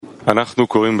אנחנו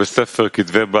קוראים בספר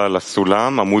כתבי בעל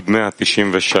הסולם, עמוד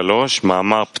 193,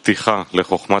 מאמר פתיחה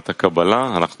לחוכמת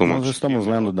הקבלה. Nós estamos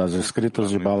lendo das escritas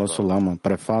de Baal HaSulam,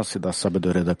 Preface da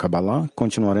sabedoria da Kabbalah.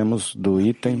 Continuaremos do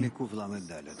item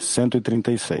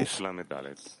 136.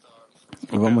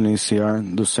 Vamos iniciar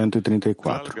do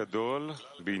 134.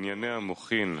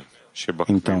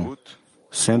 Então,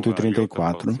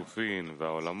 134.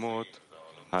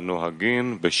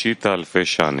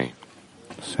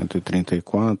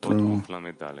 134.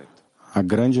 A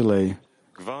grande lei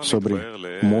sobre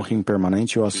Mohim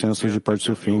permanente e o ascenso de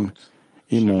Parsufim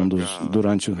imundos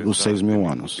durante os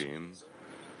 6.000 anos.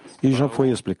 E já foi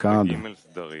explicado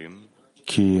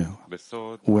que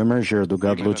o emerger do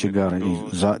Gadlut Igar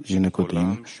e Zat de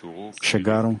Nikodim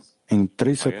chegaram em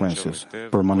 3 sequências,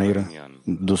 por maneira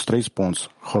dos 3 pontos,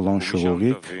 Rolon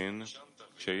Shurovik,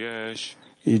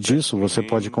 e disso você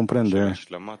pode compreender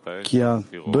que há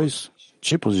 2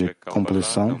 tipos de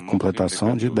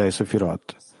completação de 10 Sefirot,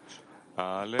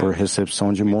 por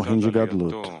recepção de Mohim de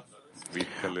Gadlut.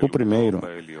 O primeiro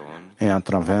é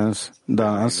através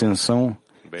da ascensão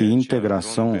e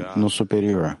integração no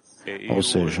superior, ou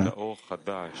seja,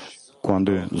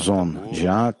 quando Zon de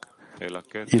Ak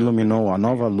iluminou a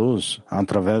nova luz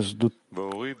através do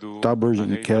Tabur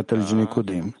de Keter de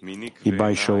Nikodim e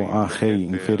baixou a rei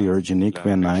inferior de Nik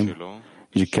Venaim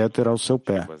de Keter ao seu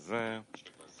pé.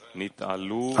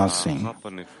 Assim,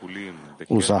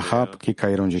 os Ahab que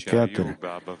caíram de Keter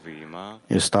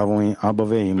estavam em Abba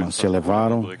Veima, se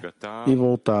elevaram e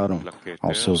voltaram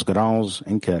aos seus graus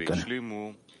em Keter,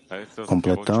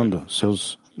 completando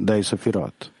seus 10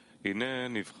 Sefirot.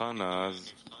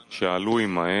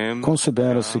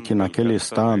 Considera-se que naquele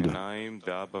estado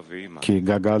que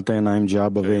Gagalta Enaim de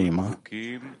Abba Veima,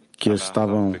 que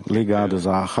estavam ligados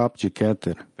a Ahab de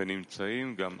Keter,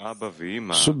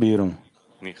 subiram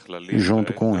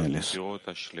junto com eles.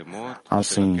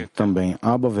 Assim, também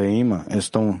Abba Veima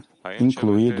estão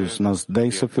incluídos nas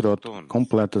 10 Sefirot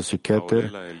completas de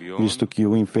Keter, visto que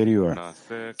o inferior,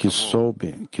 que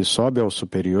sobe ao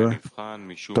superior,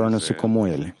 torna-se como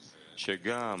ele.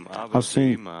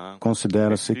 Assim,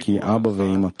 considera-se que Abba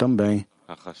Veima também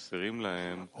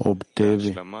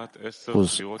obteve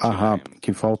os Ahab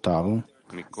que faltavam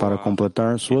para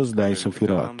completar suas 10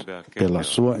 Sefirot, pela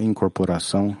sua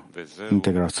integração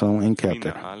em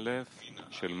Keter.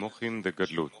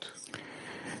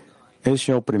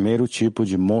 Este é o primeiro tipo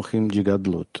de Mohim de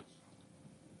Gadlut.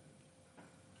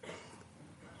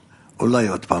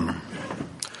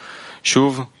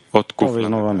 Talvez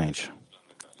novamente.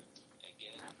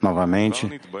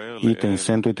 Novamente, item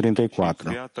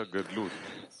 134.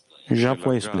 Já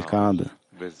foi explicado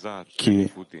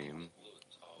que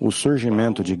o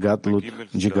surgimento de Gadlut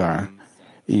Digar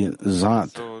e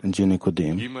Zat de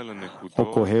Nikodim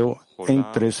ocorreu em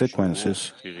 3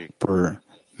 sequências, por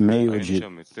meio de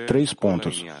 3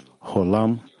 pontos,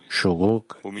 Rolam,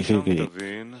 Shogok e Higit.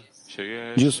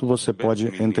 Disso você pode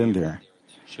entender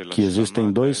que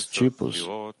existem 2 tipos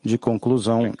de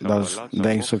conclusão das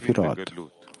 10 Sefirot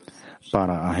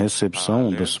para a recepção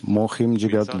dos Mohim de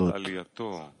Gadlut.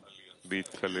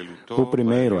 O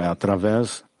primeiro é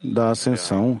através da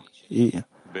ascensão e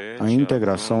a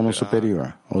integração no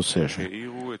superior, ou seja,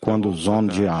 quando Zon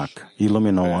de Ak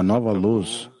iluminou a nova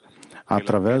luz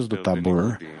através do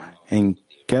Tabur em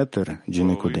Keter de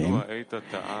Nikodim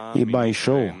e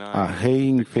baixou a rei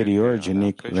inferior de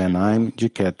Nik Venaim de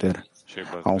Keter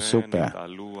ao seu pé.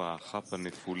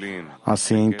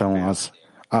 Assim, então, as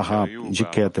Ahab de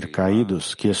Keter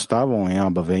caídos, que estavam em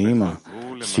Abba Veima,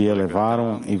 se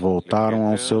elevaram e voltaram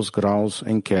aos seus graus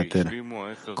em Keter,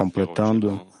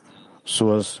 completando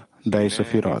suas 10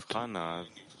 Sefirot.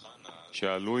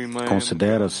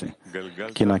 Considera-se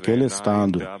que naquele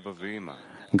estado,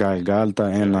 Galgalta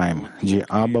Enaim de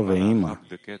Abba Veima,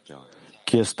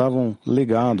 que estavam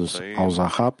ligados aos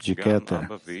Ahab de Keter,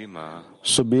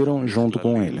 subiram junto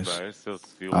com eles.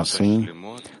 Assim,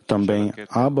 também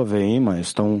Abba Veima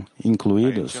estão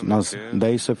incluídos nas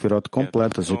 10 Sefirot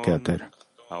completas de Keter,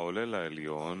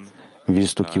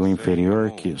 visto que o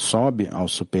inferior que sobe ao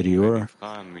superior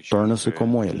torna-se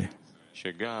como ele.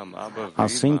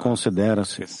 Assim,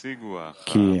 considera-se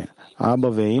que Abba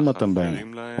Veima também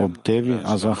obteve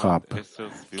as Ahab,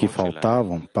 que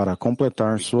faltavam para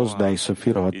completar suas 10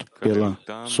 Sefirot pela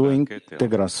sua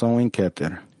integração em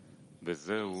Keter.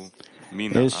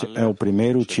 Este é o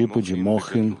primeiro tipo de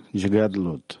Mohim de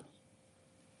Gadlut.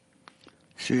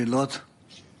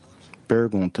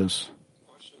 Perguntas?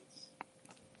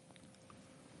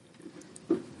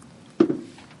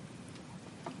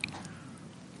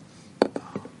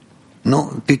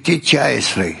 No, PT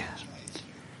 19.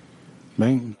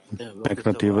 Bem,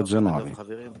 expectativa 19.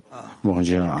 Bom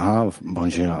dia, Rav. Bom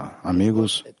dia,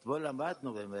 amigos.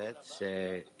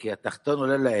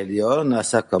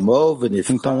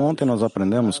 Então, ontem nós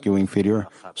aprendemos que o inferior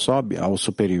sobe ao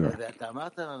superior.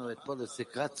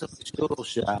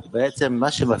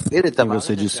 E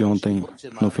você disse ontem,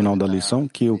 no final da lição,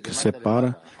 que o que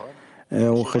separa é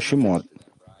o Hashimot,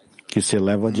 que se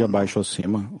eleva de abaixo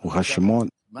acima. O Hashimot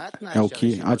é o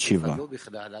que ativa,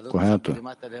 correto?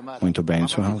 Muito bem,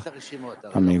 senhor.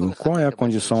 Amigo, qual é a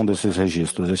condição desses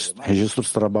registros? Esses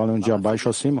registros trabalham de abaixo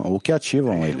acima. O que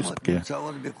ativam eles? Porque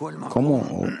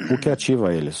o que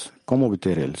ativa eles? Como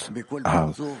obter eles?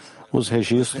 Os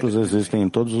registros existem em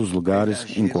todos os lugares,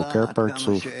 em qualquer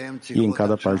parte e em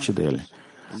cada parte dele.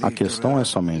 A questão é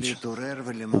somente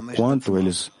o quanto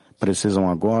eles precisam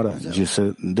agora de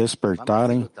se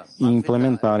despertarem e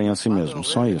implementarem a si mesmos.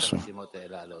 Só isso.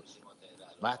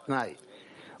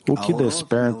 O que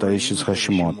desperta estes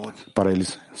Hashimot para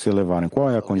eles se elevarem? Qual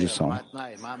é a condição?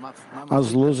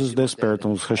 As luzes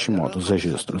despertam os Hashimot, os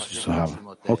registros, disse Rav.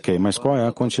 Ok, mas qual é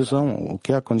a condição? O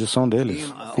que é a condição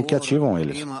deles? O que ativam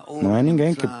eles? Não é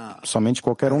ninguém somente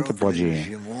qualquer um que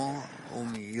pode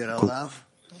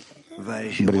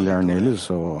brilhar neles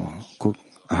ou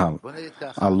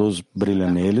a luz brilha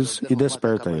neles e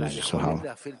desperta eles, disse Rav.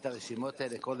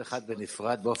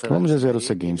 Vamos dizer o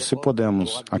seguinte, se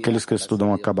podemos, aqueles que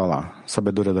estudam a Kabbalah,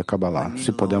 sabedoria da Kabbalah,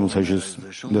 se podemos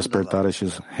despertar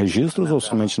estes registros ou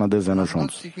somente na dezena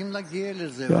juntos?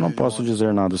 Eu não posso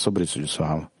dizer nada sobre isso, disse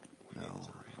Rav.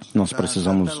 Nós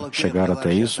precisamos chegar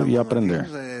até isso e aprender.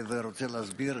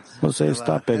 Você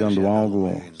está pegando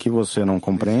algo que você não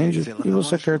compreende e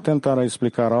você quer tentar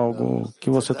explicar algo que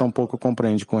você tampouco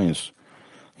compreende com isso.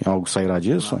 E algo sairá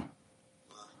disso?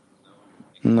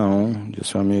 Não,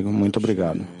 disse o amigo. Muito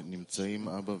obrigado.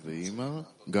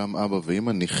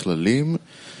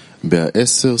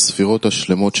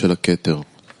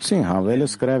 Sim, Rav, ele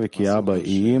escreve que Abba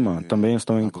e Ima também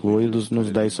estão incluídos nos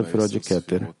 10 Sefirot de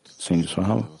Keter. Sim, disse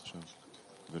Rav.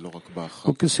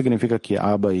 O que significa que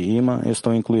Abba e Ima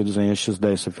estão incluídos em estes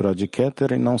 10 Sefirot de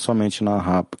Keter e não somente na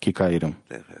Rap que caíram?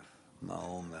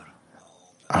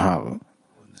 Rav,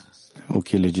 o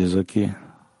que ele diz aqui?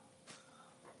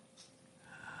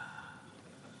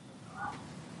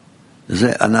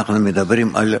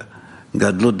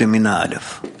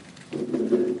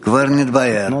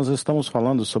 Nós estamos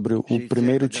falando sobre o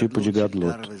primeiro tipo de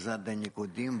Gadlut.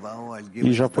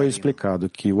 E já foi explicado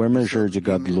que o emergir de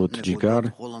Gadlut de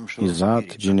Gar e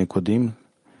Zat de Nicodim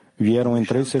vieram em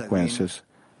 3 sequências,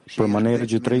 por maneira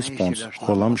de 3 pontos,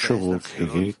 Rolam, Shavuk e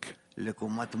Rik.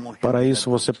 Para isso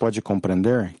você pode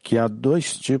compreender que há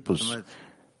 2 tipos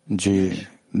de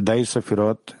 10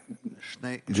 Sefirot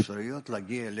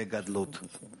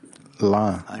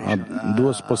lá há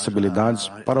 2 possibilidades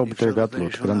para obter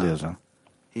Gadlut, grandeza.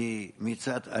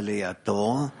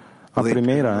 A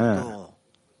primeira é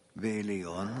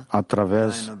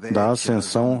através da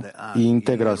ascensão e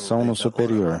integração no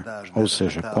superior, ou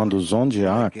seja, quando o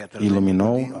Zondiak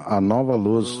iluminou a nova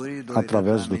luz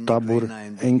através do Tabur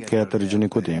em Keter de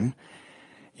Nicodim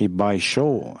e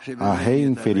baixou a rei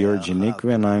inferior de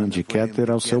Nikvenaim de Keter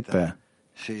ao seu pé.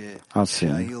 Assim,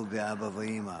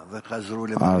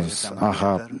 as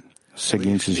Ahab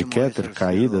seguintes de Keter,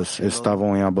 caídas,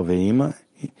 estavam em Abba Veima,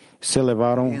 se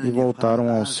elevaram e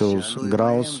voltaram aos seus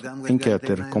graus em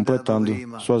Keter, completando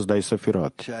suas 10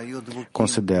 Sefirot.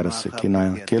 Considera-se que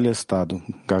naquele estado,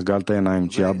 Gagal Tainaim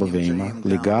de Abba Veima,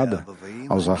 ligada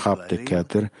aos Ahab de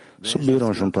Keter,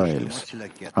 subiram junto a eles.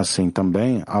 Assim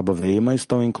também, Abba Veima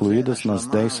estão incluídas nas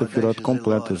 10 Sefirot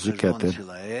completas de Keter.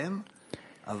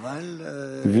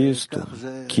 Visto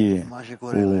que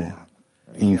o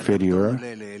inferior,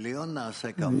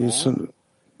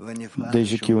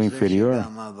 desde que o inferior,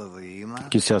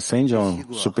 que se ascende ao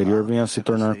superior, venha a se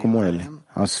tornar como ele.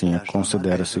 Assim,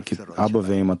 considera-se que Abba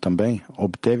Veima também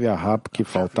obteve a Rap que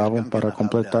faltavam para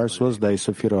completar suas 10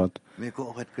 Sefirot.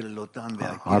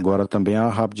 Agora também a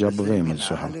Rap de Abba Veima,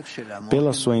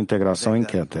 pela sua integração em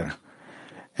Keter.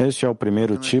 Este é o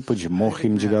primeiro tipo de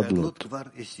Mohim de Gadlut,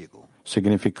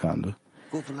 significando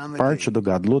parte do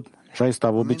Gadlut já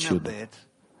estava obtido.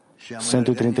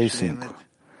 135.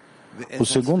 O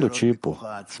segundo tipo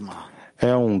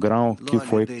é um grau que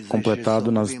foi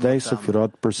completado nas 10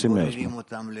 Sefirot por si mesmo.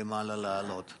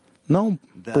 Não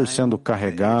por sendo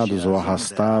carregados ou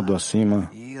arrastados acima.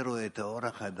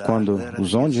 Quando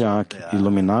os Zondiak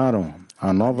iluminaram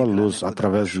a nova luz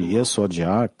através de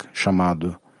Yesodiak,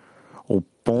 chamado o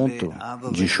ponto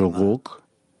de Shoguk,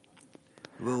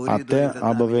 até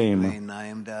Abba Veima,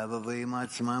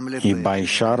 e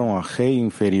baixaram a rei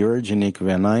inferior de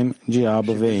Nikvenaim de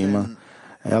Abba Veima,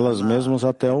 elas mesmas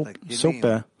até o seu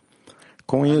pé.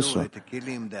 Com isso,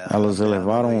 elas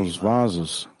elevaram os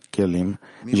vasos, Kelim,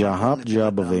 de Ahab de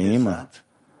Abba Veima,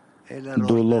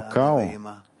 do local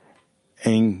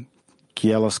em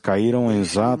que elas caíram em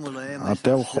Zat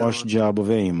até o Rosh de Abba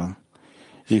Veima,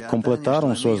 e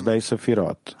completaram suas 10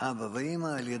 sefirot.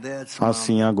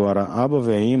 Assim, agora, Abba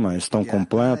Veima estão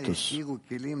completos,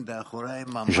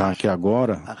 já que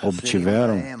agora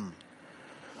obtiveram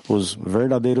os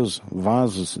verdadeiros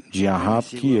vasos de Ahab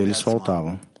que eles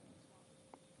faltavam.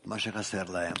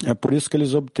 É por isso que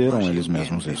eles obteram eles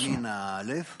mesmos isso.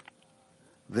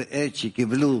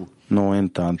 No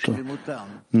entanto,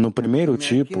 no primeiro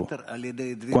tipo,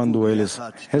 quando eles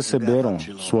receberam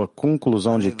sua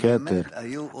conclusão de Keter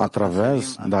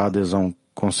através da adesão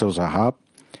com seus Ahab,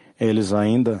 eles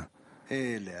ainda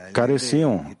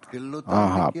careciam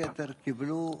Ahab.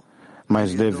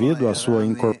 Mas devido à sua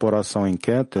incorporação em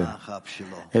Keter,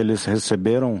 eles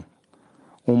receberam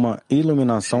uma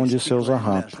iluminação de seus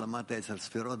Ahab,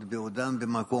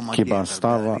 que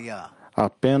bastava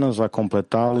apenas a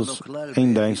completá-los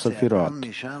em 10 sefirot,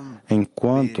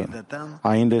 enquanto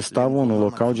ainda estavam no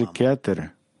local de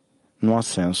Keter, no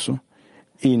ascenso,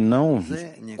 e não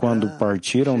quando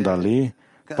partiram dali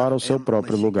para o seu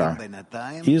próprio lugar.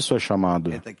 Isso é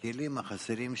chamado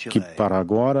que, para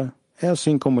agora, é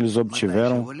assim como eles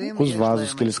obtiveram os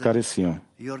vasos que eles careciam.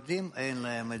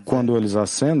 Quando eles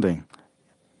ascendem,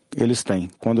 eles têm.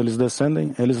 Quando eles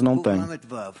descendem, eles não têm.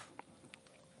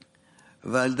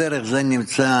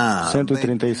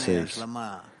 136.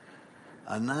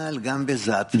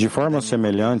 De forma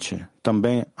semelhante,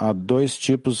 também há 2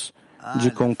 tipos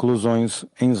de conclusões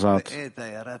em Zat.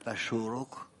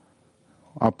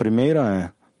 A primeira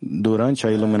é durante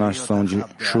a iluminação de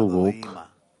Shuruk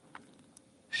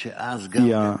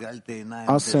e a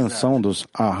ascensão dos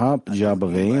Ahab de Abba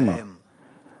Veima.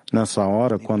 Nessa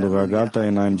hora, quando Gagalta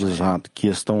Enaim de Zat, que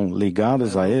estão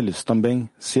ligadas a eles, também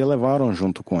se elevaram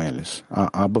junto com eles,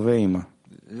 a Abba Veima.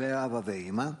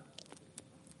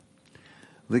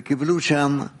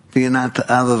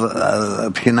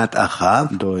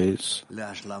 2.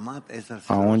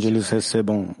 Aonde eles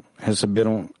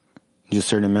receberam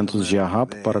discernimentos de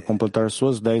Ahab para completar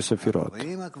suas 10 sefirot,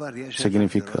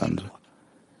 significando,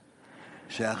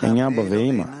 em Abba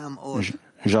Veima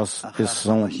já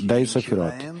são 10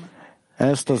 sefirot.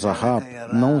 Estas Ahab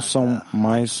não são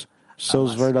mais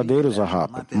seus verdadeiros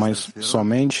Ahab, mas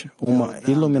somente uma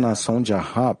iluminação de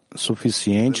Ahab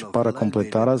suficiente para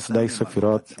completar as 10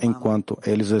 sefirot enquanto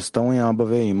eles estão em Abba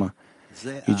Veima,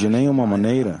 e de nenhuma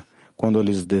maneira quando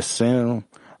eles desceram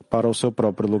para o seu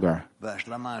próprio lugar.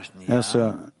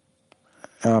 Essa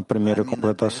é a primeira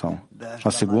completação. A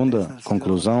segunda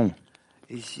conclusão,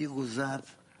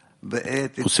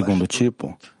 o segundo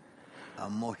tipo,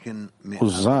 o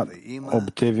Zat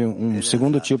obteve um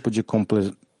segundo tipo de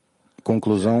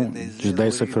conclusão de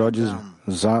 10 sefirot de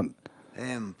Zat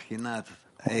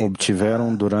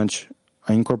obtiveram durante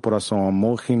a incorporação ao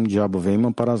Mohim de Abba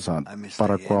Veima para Zat,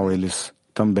 para a qual eles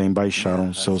também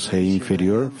baixaram seus rei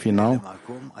inferior final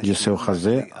de seu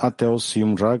Hazé até o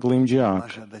Sium Raglim de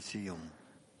Ak,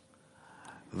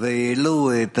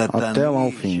 até lá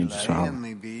ao fim de Shahab.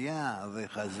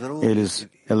 Eles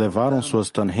elevaram suas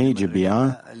Tanhei de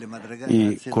Biá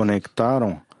e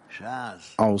conectaram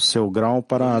ao seu grau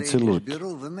para Atzilut.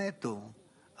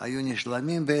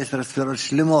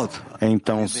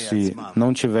 Então, se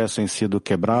não tivessem sido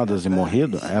quebradas e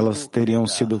morrido, elas teriam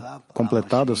sido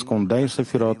completadas com 10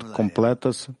 sefirot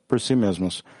completas por si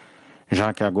mesmas,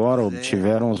 já que agora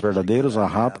obtiveram os verdadeiros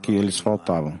Ahab que eles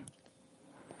faltavam.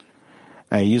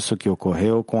 É isso que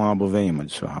ocorreu com Abba Veima,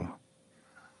 disse o Rava.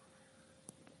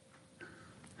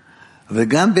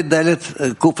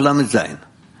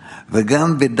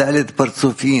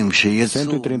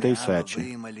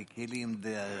 137.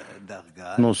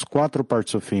 Nos 4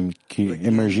 partsufim que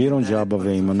emergiram de Abba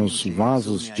Veima nos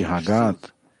vasos de Hagat,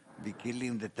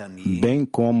 bem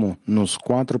como nos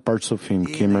 4 partsufim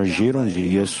que emergiram de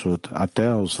Yesud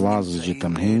até os vasos de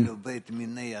Tamrim,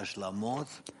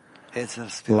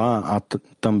 lá há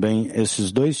também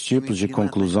esses 2 tipos de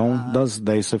conclusão das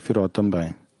 10 sefirot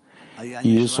também.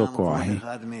 E isso ocorre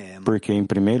porque, em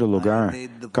primeiro lugar,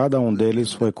 cada um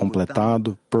deles foi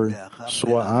completado por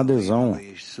sua adesão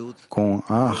com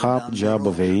Ahab de Abba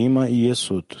Veima e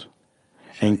Yesud,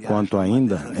 enquanto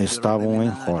ainda estavam em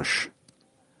Rosh.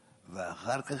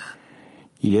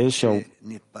 E este é o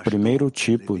primeiro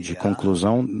tipo de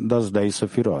conclusão das 10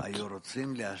 sefirot.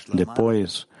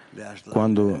 Depois,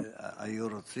 quando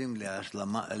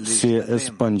se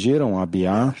expandiram a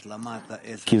Biá,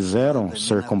 quiseram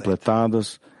ser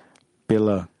completadas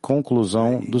pela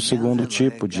conclusão do segundo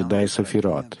tipo de 10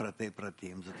 sefirot.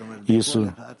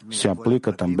 Isso se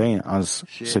aplica também às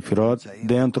sefirot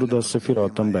dentro das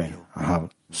sefirot também,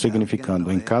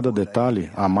 significando em cada detalhe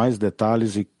há mais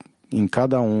detalhes em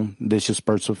cada um destes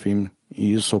parsufim,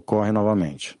 e isso ocorre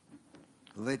novamente.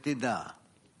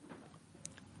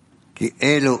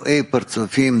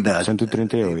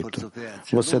 138.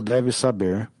 Você deve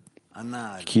saber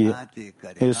que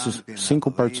esses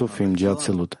 5 parsufim de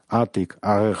Atzilut, Atik,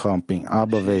 Arrechampin,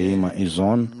 Abba, Veima e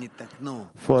Zon,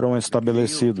 foram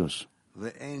estabelecidos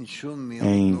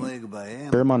em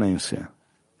permanência,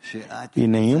 e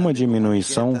nenhuma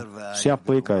diminuição se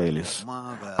aplica a eles.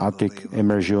 Atik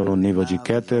emergiu no nível de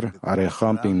Keter,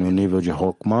 Arechampin no nível de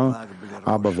Hokmah,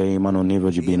 Abba Veima no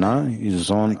nível de Binah e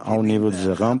Zon ao nível de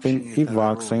Zerampin e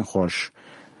Vax em Rosh.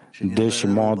 Deste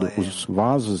modo, os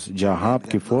vasos de Ahab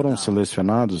que foram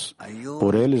selecionados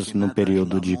por eles no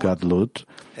período de Gadlut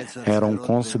eram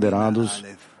considerados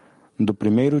do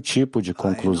primeiro tipo de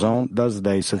conclusão das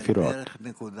 10 sefirot.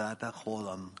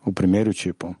 O primeiro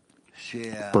tipo,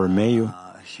 por meio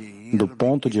do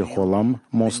ponto de Rolam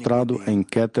mostrado em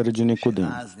Keter de Nikudim.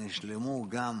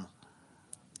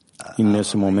 E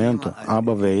nesse momento,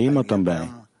 Abba Veima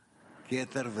também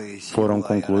foram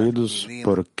concluídos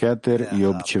por Keter e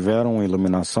obtiveram a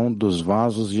iluminação dos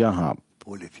vasos de Ahab.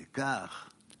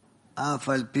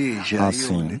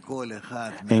 Assim,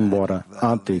 embora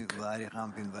Atik,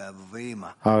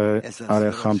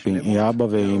 Arechampin e Abba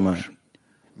Veima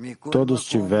todos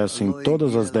tivessem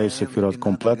todas as 10 sefirot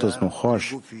completas no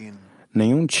Rosh,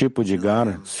 nenhum tipo de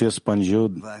Gar se expandiu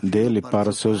dele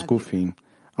para seus Gufim.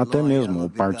 Até mesmo o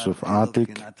Parsuf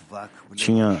Atik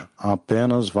tinha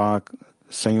apenas Vak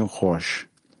sem o Rosh.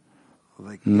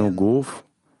 No Guf,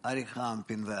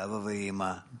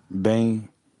 bem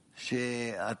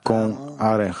com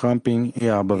Arechampin e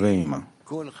Abba Veima.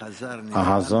 A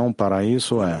razão para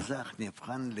isso é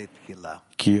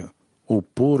que o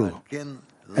puro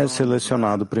é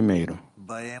selecionado primeiro.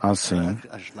 Assim,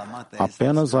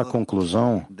 apenas a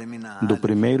conclusão do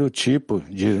primeiro tipo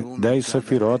de 10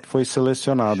 sefirot foi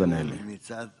selecionada nele,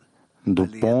 do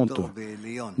ponto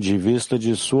de vista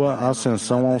de sua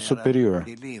ascensão ao superior.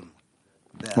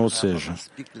 Ou seja,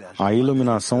 a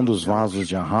iluminação dos vasos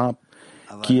de Ahab,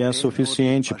 que é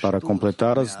suficiente para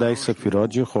completar as 10 sefirot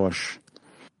de Rosh.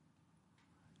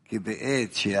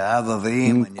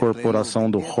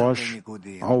 Incorporação do Rosh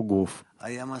ao Guf,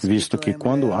 visto que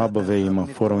quando Abba Veima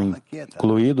foram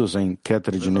incluídos em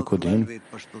Keter de Nikudim,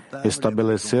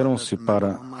 estabeleceram-se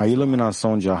para a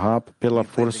iluminação de Ahab pela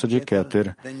força de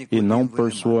Keter e não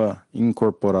por sua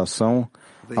incorporação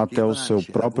até o seu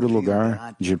próprio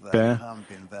lugar de pé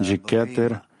de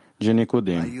Keter de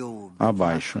Nikudim,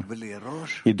 abaixo.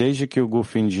 E desde que o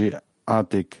Gufim de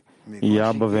Atik e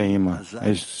Abba Veima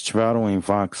estiveram em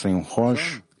Vak sem o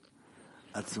Rosh,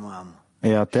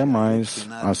 é até mais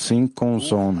assim com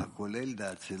Zon,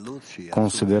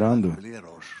 considerando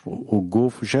o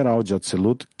Guf geral de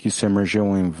Atzilut que se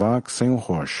emergiu em Vak sem o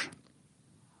Rosh.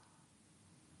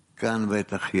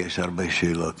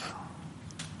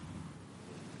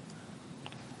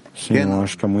 Sim, eu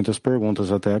acho que há muitas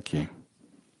perguntas até aqui.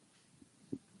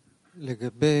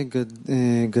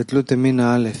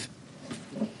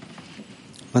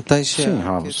 Sim,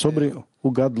 Rav, sobre o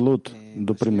Gadlut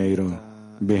do primeiro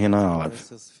Behina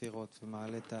Aleph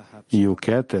e o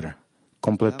Keter,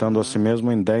 completando a si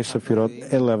mesmo em 10 sefirot,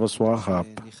 eleva sua Ahab.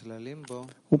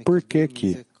 O porquê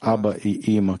que Abba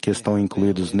e Ima, que estão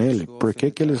incluídos nele, por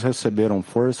que eles receberam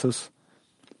forças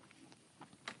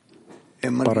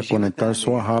para conectar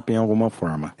sua Ahab em alguma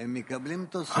forma?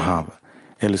 Rav,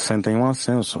 eles sentem um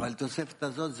ascenso,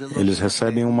 eles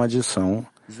recebem uma adição,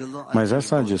 mas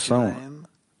essa adição,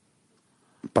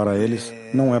 para eles,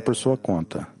 não é por sua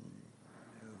conta.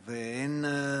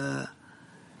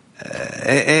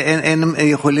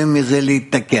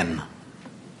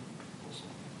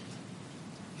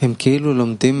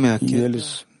 E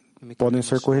eles podem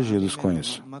ser corrigidos com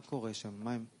isso.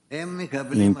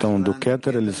 Então, do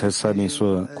Keter, eles recebem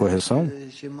sua correção?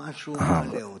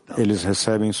 Eles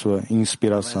recebem sua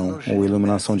inspiração ou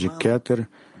iluminação de Keter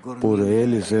por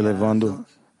eles elevando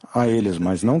a eles,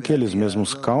 mas não que eles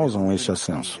mesmos causam este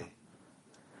ascenso.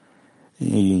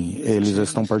 E eles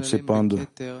estão participando.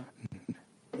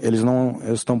 Eles não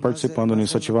estão participando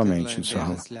nisso ativamente.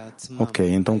 Ok,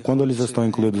 então quando eles estão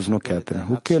incluídos no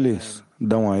Keter, o que eles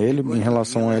dão a ele em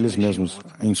relação a eles mesmos,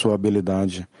 em sua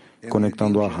habilidade,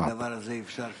 conectando a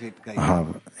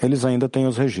Rav? Eles ainda têm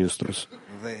os registros.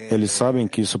 Eles sabem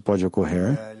que isso pode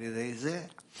ocorrer.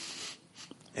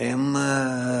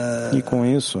 E com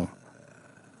isso,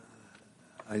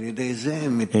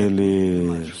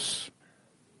 eles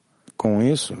com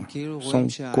isso, são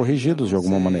corrigidos de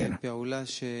alguma maneira.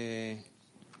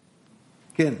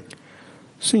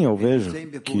 Sim, eu vejo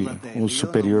que o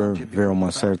superior vê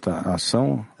uma certa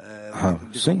ação.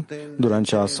 Sim,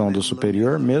 durante a ação do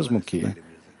superior, mesmo que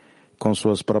com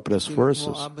suas próprias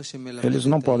forças, eles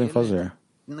não podem fazer.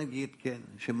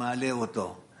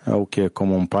 É o que?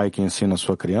 Como um pai que ensina a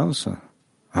sua criança?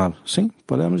 Sim,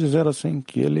 podemos dizer assim,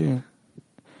 que ele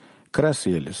cresce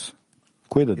eles,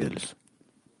 cuida deles.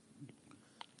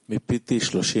 מפיתי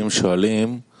 30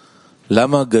 שואלים,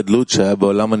 למה הגדלות שהיה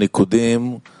בעולם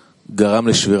הניקודים גרם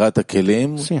לשבירת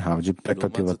הכלים? Sim, Rav, de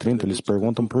expectativa 30, eles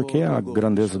perguntam por que a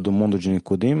grandeza do mundo de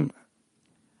Nicodim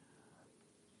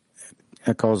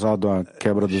é causado a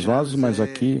quebra dos vasos, mas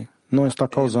aqui não está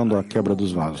causando a quebra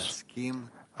dos vasos.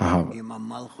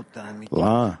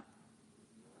 Lá,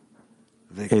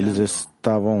 eles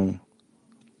estavam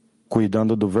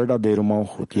cuidando do verdadeiro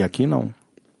Malchut, e aqui não.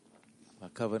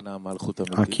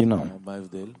 Aqui não.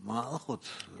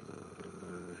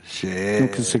 O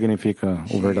que significa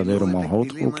o verdadeiro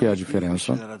Malchut? O que é a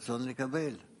diferença?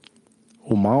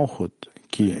 O Malchut,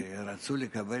 que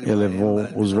elevou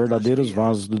os verdadeiros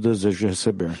vasos do desejo de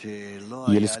receber.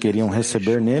 E eles queriam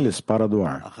receber neles para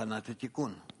doar.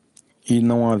 E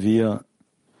não havia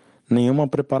nenhuma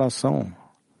preparação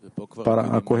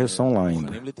para a correção lá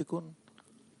ainda.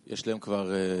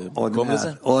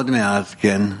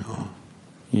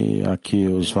 E aqui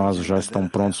os vasos já estão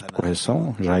prontos para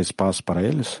correção? Já há espaço para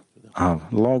eles?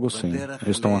 Logo sim,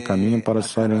 estão a caminho para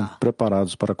serem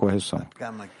preparados para a correção.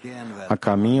 A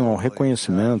caminho ao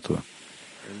reconhecimento,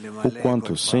 o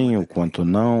quanto sim, o quanto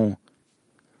não,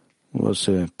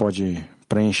 você pode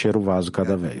preencher o vaso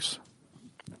cada vez.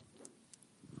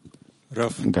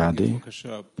 Gadi.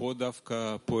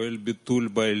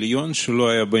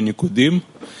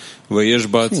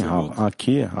 Sim,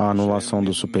 aqui a anulação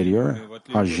do superior,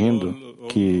 agindo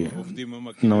que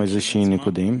não existia em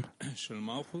Nicodim,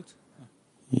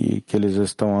 e que eles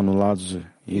estão anulados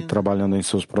e trabalhando em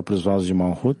seus próprios vasos de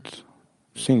Malchut.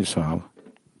 Sim, Israel.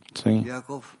 Sim.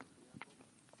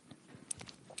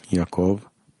 Yaakov.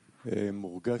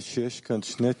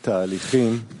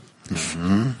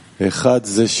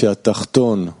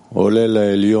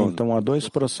 Então há dois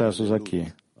processos aqui.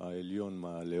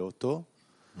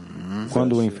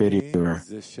 Quando o inferior,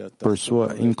 por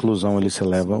sua inclusão, ele se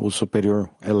eleva, o superior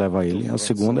eleva ele. A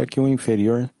segunda é que o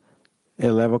inferior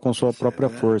eleva com sua própria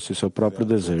força e seu próprio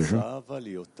desejo.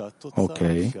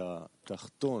 Ok.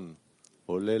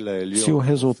 Se o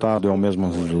resultado é o mesmo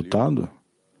resultado,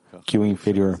 que o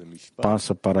inferior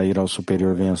passa para ir ao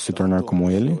superior, venha se tornar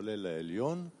como ele,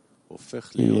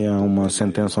 e é uma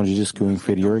sentença onde diz que o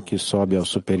inferior que sobe ao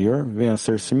superior venha a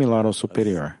ser similar ao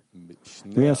superior.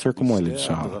 Venha a ser como ele,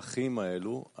 Tchau.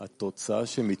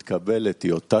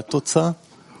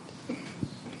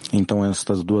 Então,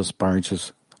 estas duas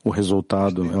partes, o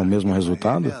resultado é o mesmo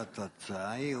resultado?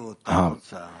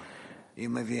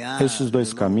 Esses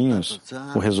dois caminhos,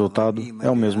 o resultado é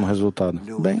o mesmo resultado.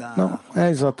 Bem, não é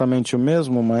exatamente o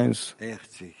mesmo, mas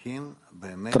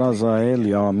traz a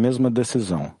ele a mesma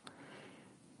decisão.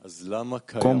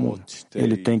 Como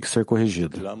ele tem que ser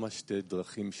corrigido.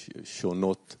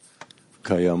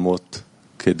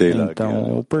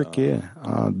 Então, o porquê?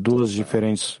 Há duas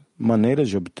diferentes maneiras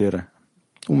de obter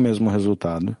o mesmo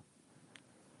resultado.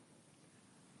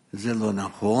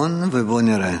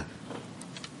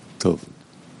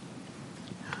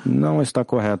 Não está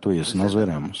correto isso, nós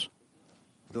veremos.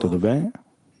 Tudo bem?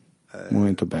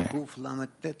 Muito bem.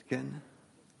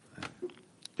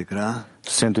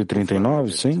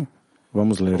 139, sim?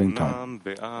 Vamos ler então.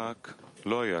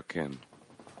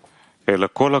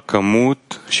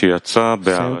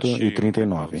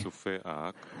 139.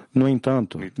 No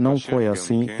entanto, não foi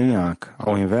assim em Ak.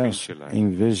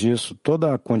 Em vez disso,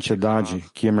 toda a quantidade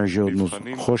que emergiu nos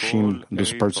Roshim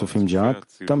dos Parsufim de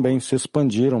Ak também se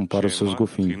expandiram para os seus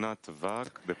Gufim.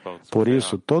 Por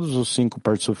isso, todos os 5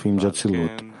 Parsufim de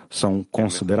Atzilut são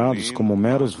considerados como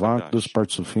meros Vak dos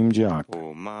Parsufim de Ak.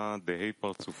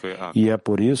 E é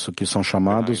por isso que são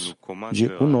chamados de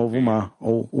o novo Ma,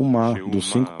 ou o Ma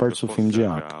dos 5 Parsufim de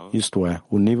Ak, isto é,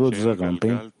 o nível de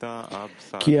Zerampem,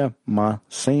 que é Ma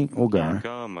sem o Gar.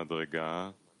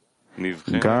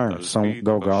 Gar são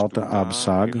Galgalta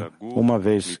Absag, uma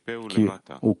vez que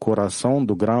o coração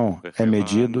do grão é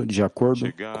medido de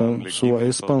acordo com sua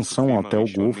expansão até o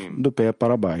Guf, do pé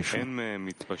para baixo.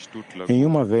 Em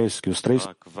uma vez que os 3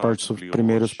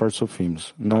 primeiros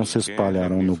Parsufimos não se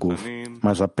espalharam no Guf,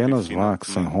 mas apenas Vak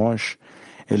sem Rosh,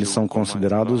 eles são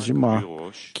considerados de Ma,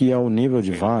 que é o nível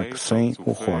de Vak sem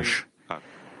o Rosh,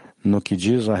 no que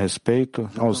diz a respeito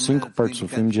aos 5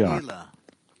 Parsufim de Ak.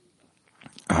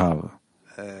 Rava,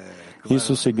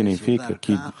 isso significa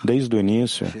que, desde o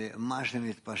início,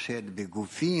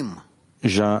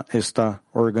 já está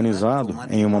organizado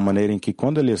em uma maneira em que,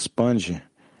 quando ele expande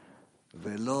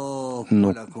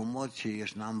no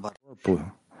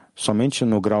corpo, somente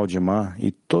no grau de Má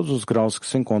e todos os graus que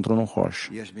se encontram no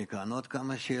Rocha.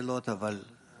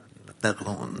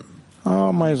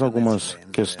 Há mais algumas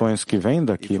questões que vêm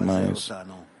daqui, mas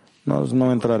nós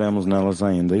não entraremos nelas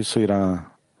ainda. Isso irá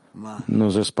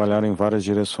nos espalhar em várias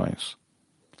direções.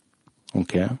 O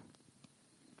que é?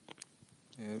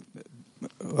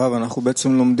 רב, אנחנו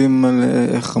בעצם לומדים על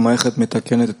איך המערכת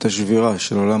מתקנת את השבירה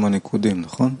של עולם הניקודים,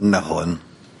 נכון? נכון.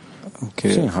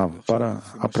 Sim, Rav, para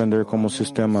aprender como o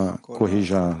sistema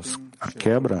corrige a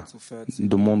quebra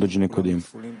do mundo de Nicodim.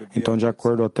 Então, de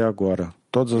acordo até agora,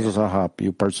 todas as Rahap e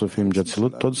o Parsufim de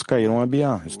Atzilut, todos caíram a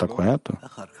Biá, está correto?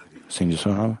 Sim, disse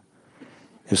o Rav.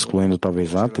 Excluindo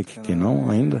talvez Atik, que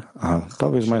não ainda?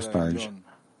 Talvez mais tarde.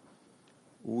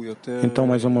 Então,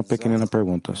 mais uma pequenina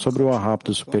pergunta. Sobre o Ahap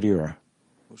do superior.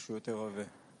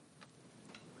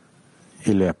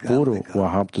 Ele é puro, o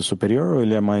Ahap do superior, ou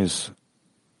ele é mais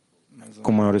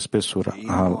com maior espessura?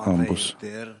 Ambos.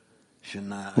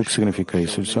 O que significa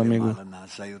isso, seu amigo?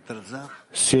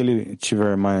 Se ele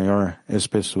tiver maior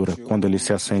espessura, quando ele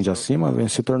se acende acima, vem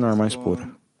se tornar mais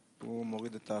puro.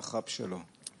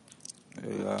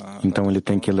 Então ele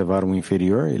tem que elevar o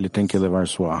inferior, ele tem que elevar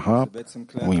sua Ahap,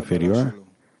 o inferior.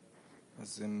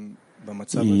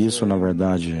 E isso, na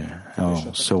verdade, é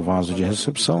o seu vaso de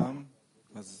recepção.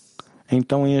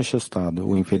 Então, em este estado,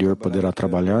 o inferior poderá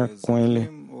trabalhar com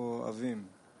ele.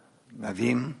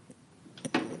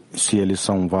 Se eles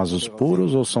são vasos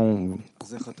puros ou são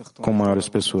com maior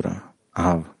espessura?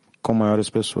 Com maior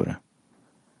espessura.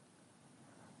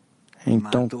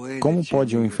 Então, como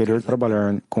pode o inferior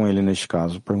trabalhar com ele neste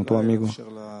caso? Perguntou o amigo.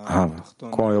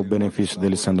 Qual é o benefício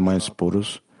deles sendo mais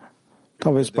puros?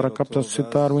 Talvez para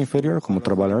capacitar o inferior, como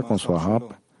trabalhar com sua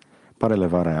rapa, para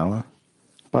elevar ela,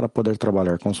 para poder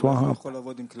trabalhar com sua rapa.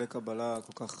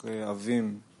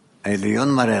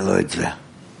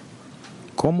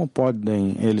 Como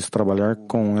podem eles trabalhar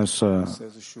com esse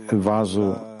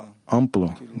vaso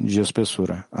amplo de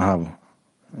espessura?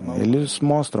 Eles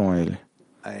mostram a ele.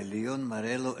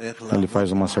 Ele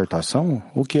faz uma assertação?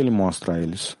 O que ele mostra a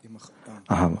eles?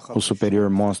 O superior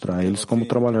mostra a eles como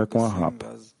trabalhar com a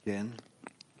rapa.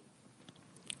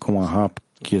 Com a rapa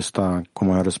que está com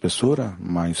maior espessura,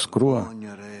 mais crua?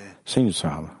 Sim, disse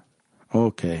Rava.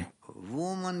 Ok.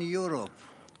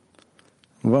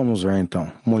 Vamos ver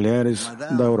então. Mulheres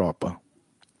da Europa.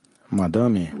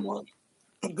 Madame.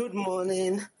 Good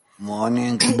morning.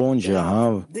 Bom dia,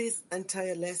 Rav.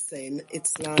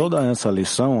 Toda essa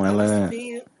lição,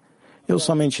 eu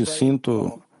somente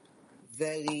sinto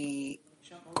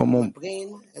como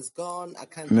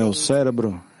meu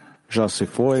cérebro já se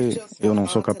foi, eu não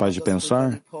sou capaz de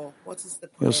pensar.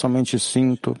 Eu somente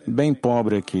sinto bem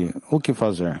pobre aqui. O que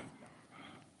fazer?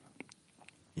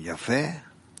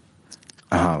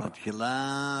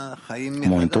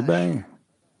 Muito bem.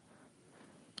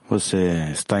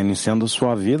 Você está iniciando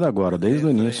sua vida agora, desde o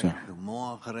início.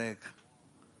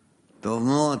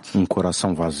 Um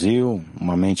coração vazio,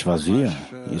 uma mente vazia,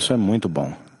 isso é muito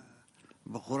bom.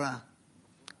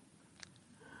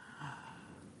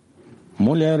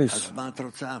 Mulheres.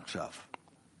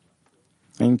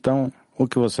 Então, o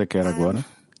que você quer agora?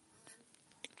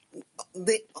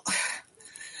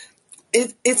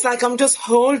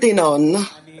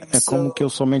 É como que eu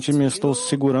somente me estou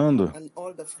segurando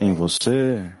em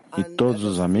você e todos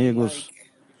os amigos,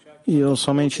 e eu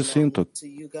somente sinto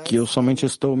que eu somente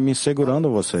estou me segurando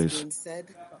a vocês.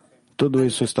 Tudo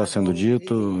isso está sendo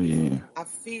dito e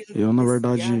eu, na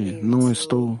verdade, não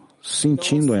estou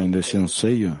sentindo ainda esse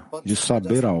anseio de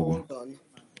saber algo.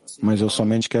 Mas eu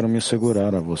somente quero me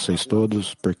segurar a vocês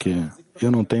todos, porque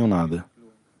eu não tenho nada.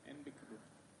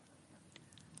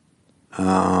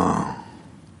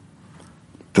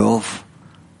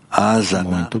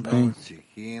 Muito bem.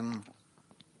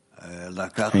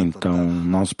 Então,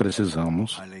 nós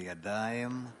precisamos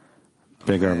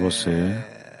pegar você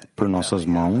por nossas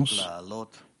mãos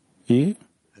e,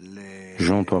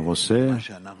 junto a você,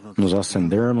 nos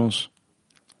acendermos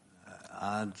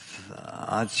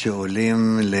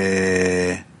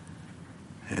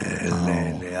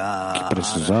que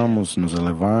precisamos nos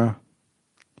elevar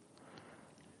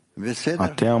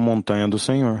até a montanha do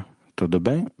Senhor. Tudo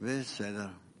bem?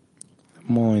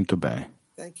 Muito bem.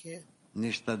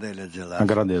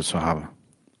 Agradeço, Rava.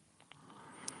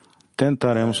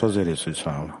 Tentaremos fazer isso, disse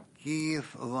Rava.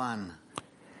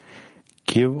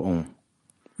 Kiev 1.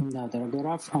 Да, дорогой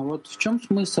Раф, а вот в чем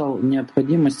смысл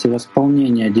необходимости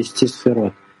восполнения 10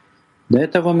 сферот? До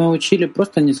этого мы учили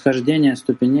просто нисхождение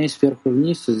ступеней sверху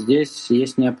вниз, и здесь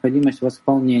есть необходимость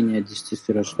восполнения 10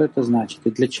 сферот. Что это значит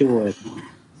и для чего это?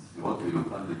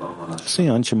 Sim,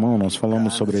 antemão, nós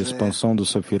falamos sobre a expansão do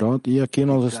Sefirot e aqui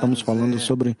nós estamos falando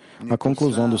sobre a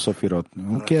conclusão do Sefirot.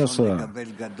 O que é essa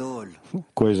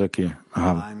coisa aqui?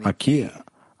 Aqui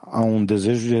há um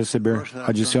desejo de receber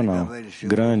adicional,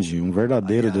 grande, um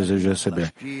verdadeiro desejo de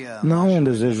receber. Não um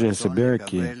desejo de receber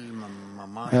que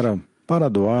era para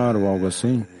doar ou algo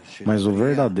assim, mas o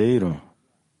verdadeiro,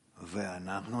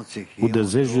 o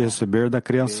desejo de receber da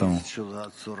criação.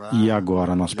 E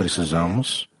agora nós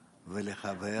precisamos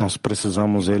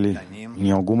ele,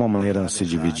 em alguma maneira, se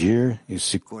dividir e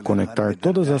se conectar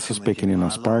todas essas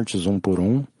pequeninas partes, um por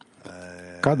um,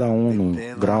 cada um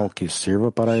no grau que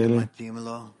sirva para ele,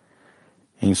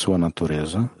 em sua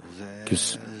natureza, que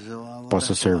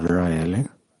possa servir a ele.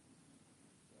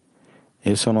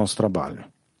 Esse é o nosso trabalho.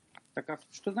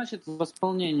 Что значит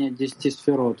восполнение 10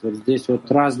 сферот? Вот здесь вот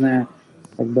разные,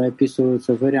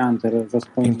 описываются варианты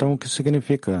восполнения. Então, o que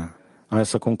significa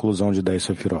essa conclusão de 10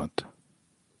 sefirot?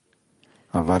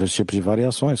 Há vários tipos de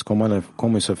variações,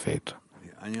 como isso é feito.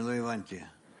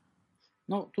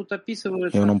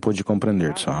 Eu não pude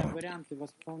compreender, Tsar. Варианты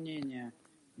восполнения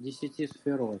 10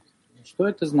 сферот. Что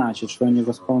это значит, что они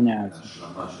восполняются?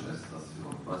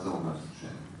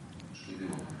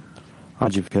 Há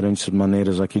diferentes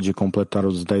maneiras aqui de completar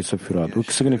os 10 sefirot. O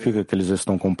que significa que eles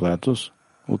estão completos?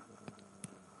 O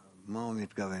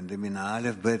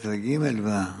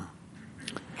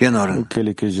que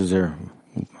ele quis dizer?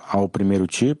 Há o primeiro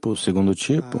tipo, o segundo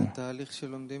tipo?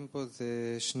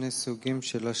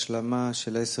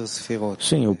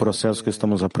 Sim, o processo que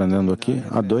estamos aprendendo aqui,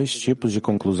 há 2 tipos de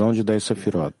conclusão de 10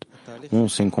 sefirot. Um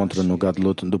se encontra no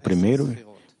Gadlut do primeiro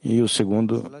e o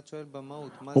segundo,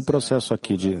 o processo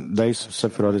aqui de 10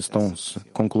 sefirot estão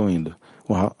concluindo.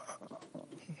 O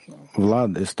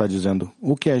Vlad está dizendo,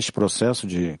 o que é este processo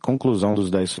de conclusão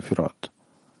dos 10 sefirot?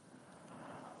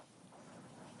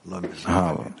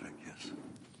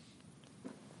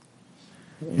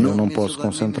 Eu não posso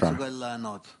concentrar.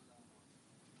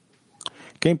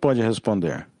 Quem pode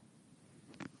responder?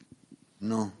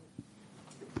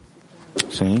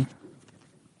 Sim.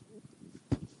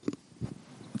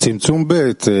 Sim,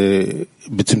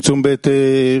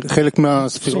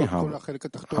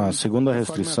 a segunda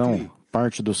restrição,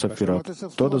 parte do Sefirot,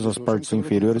 todas as partes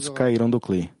inferiores caíram do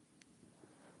Kli.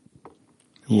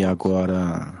 E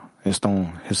agora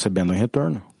estão recebendo em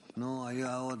retorno.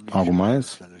 Algo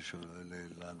mais?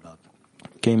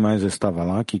 Quem mais estava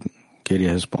lá que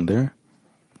queria responder?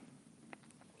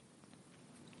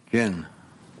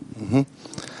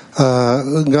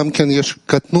 גם כן יש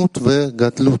קטנות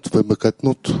וגדלות,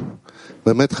 ובקטנות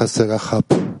באמת חסר החב.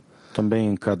 Também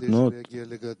em Katnut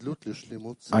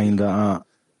ainda há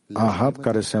Ahab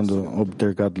carecendo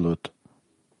obter Gadlut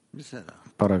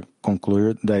para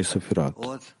concluir 10 Sefirot.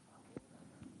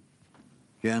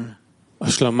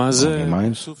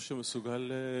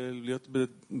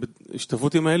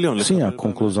 Sim, a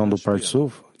conclusão do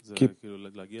Parsuf que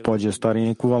pode estar em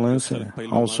equivalência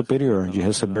ao superior, de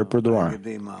receber por doar.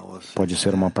 Pode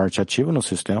ser uma parte ativa no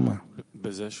sistema.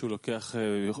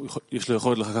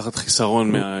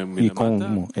 E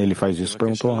como ele faz isso?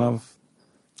 Perguntou Rav.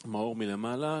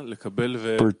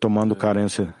 Por tomando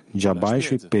carência de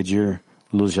abaixo e pedir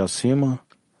luz de acima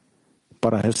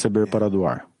para receber para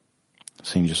doar.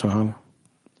 Sim, disse Rav.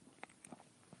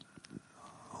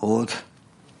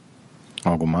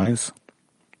 Algo mais?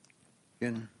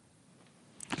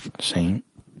 Sim.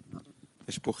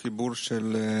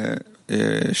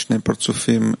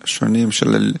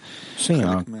 Sim,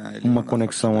 há uma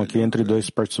conexão aqui entre 2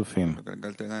 partsufim.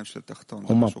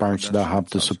 Uma parte da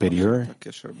rápida superior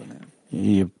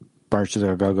e parte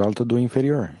da garganta do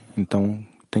inferior. Então,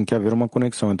 tem que haver uma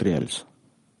conexão entre eles.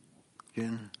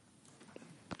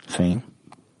 Sim.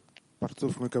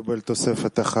 פרצוף מקבל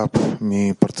תוספת החפ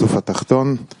מפרצוף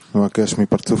התחתון, מבקש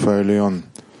מפרצוף העליון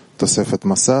תוספת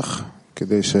מסך,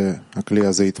 כדי שהכלי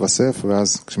הזה יתווסף,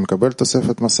 ואז כשמקבל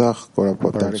תוספת מסך, כל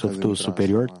התהליך הזה do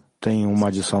superior tem uma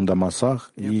adição da massach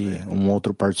e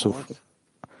outro parsuf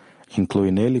inclui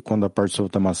nele. Quando a parsuf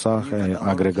da massach é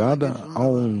agregada, há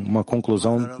uma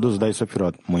conclusão dos 10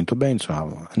 sefirot. Muito bem,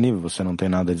 Tchau. Niv, você não tem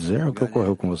nada a dizer? O que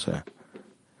ocorreu com você?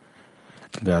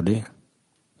 Gadi?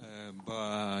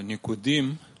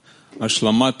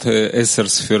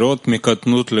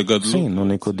 Sim, no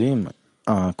Nikudim,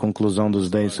 a conclusão dos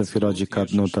 10 Sefirot de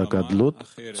Katnut a Gadlut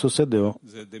sucedeu,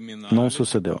 não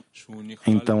sucedeu.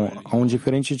 Então, há um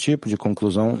diferente tipo de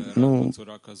conclusão no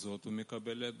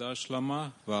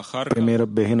primeira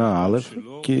Berrina Aleph,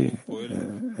 que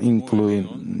inclui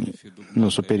no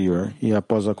superior, e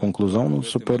após a conclusão no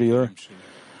superior,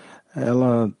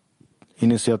 ela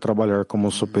inicia a trabalhar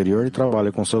como superior e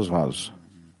trabalha com seus vasos.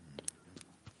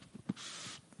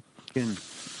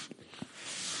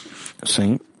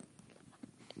 Sim.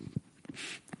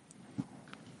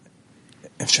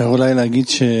 אפשר אולי להגיד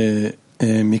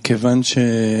שמכיוון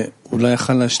שאולי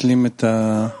יכל להשלים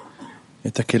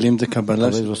את הכלים זה קבלה.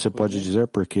 Talvez você pode dizer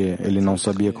porque ele não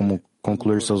sabia como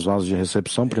concluir seus vasos de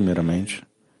recepção primeiramente.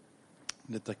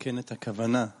 לתקן את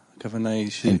הכוונה.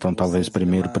 Então talvez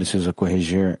primeiro precisa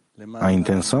corrigir a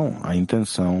intenção. A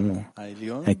intenção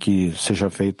é que seja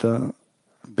feita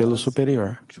pelo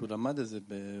superior.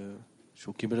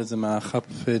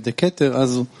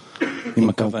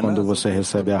 Então, quando você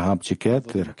recebe a Rap de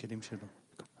Keter,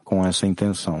 com essa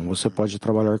intenção, você pode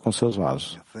trabalhar com seus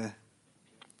vasos.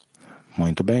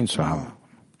 Muito bem, Sahara.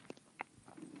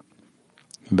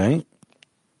 Bem?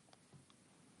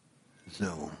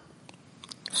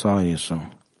 Só isso.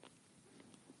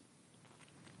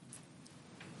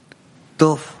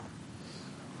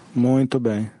 Muito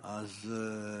bem.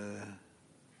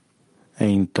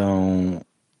 Então,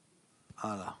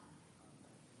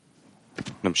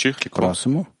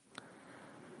 próximo.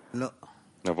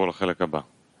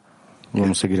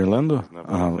 Vamos seguir lendo?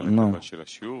 Não.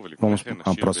 Vamos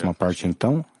à próxima parte,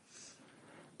 então.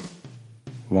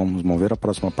 Vamos mover a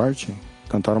próxima parte?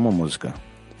 Cantar uma música.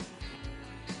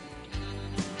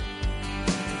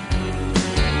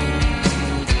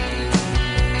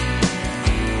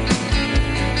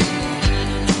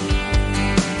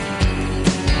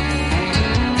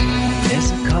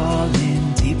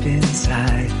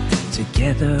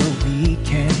 Together we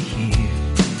can hear.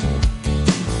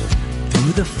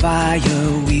 Through the fire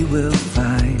we will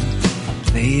find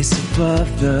a place above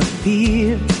the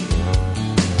fear.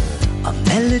 A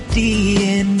melody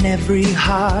in every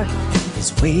heart is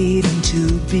waiting to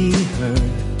be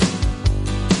heard.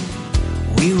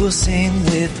 We will sing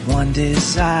with one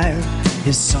desire.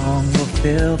 His song will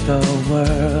fill the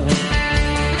world.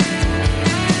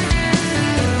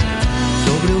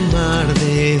 Sobre un mar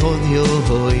de odio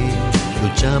hoy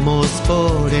luchamos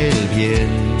por el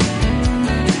bien.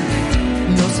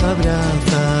 Nos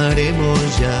abrazaremos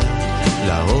ya,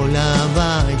 la ola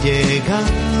va a llegar.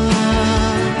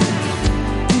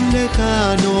 Un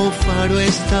lejano faro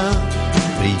está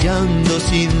brillando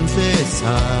sin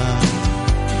cesar.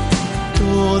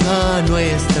 Toda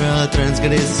nuestra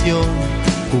transgresión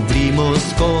cubrimos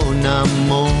con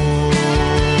amor.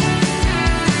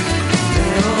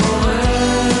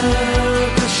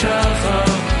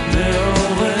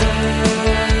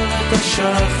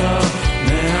 שחר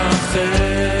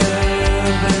מאחר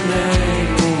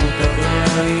בינינו את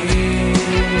הבראים,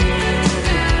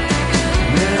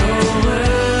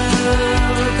 מעורר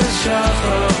את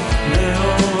השחר,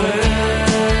 מעורר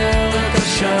את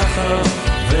השחר,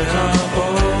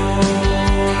 והאור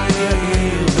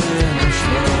יאיר בין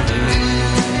השברים.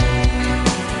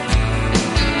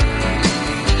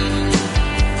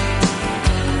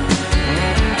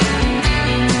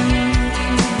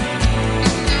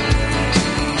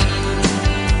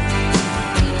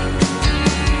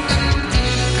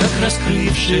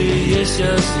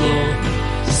 Раскрывшееся зло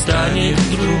станет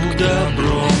вдруг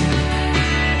добром,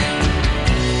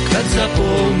 как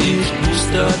заполнит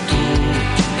пустоту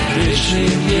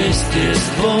грешным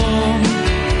естеством,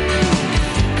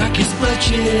 как из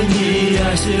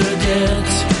сплочения сердец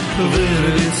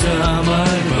вырвется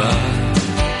мольба,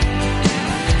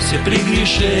 все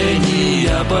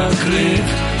прегрешения покрыв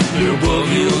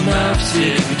любовью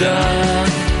навсегда.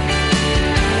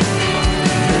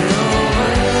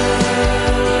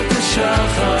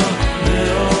 שחר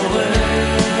מעורר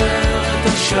את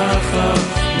השחר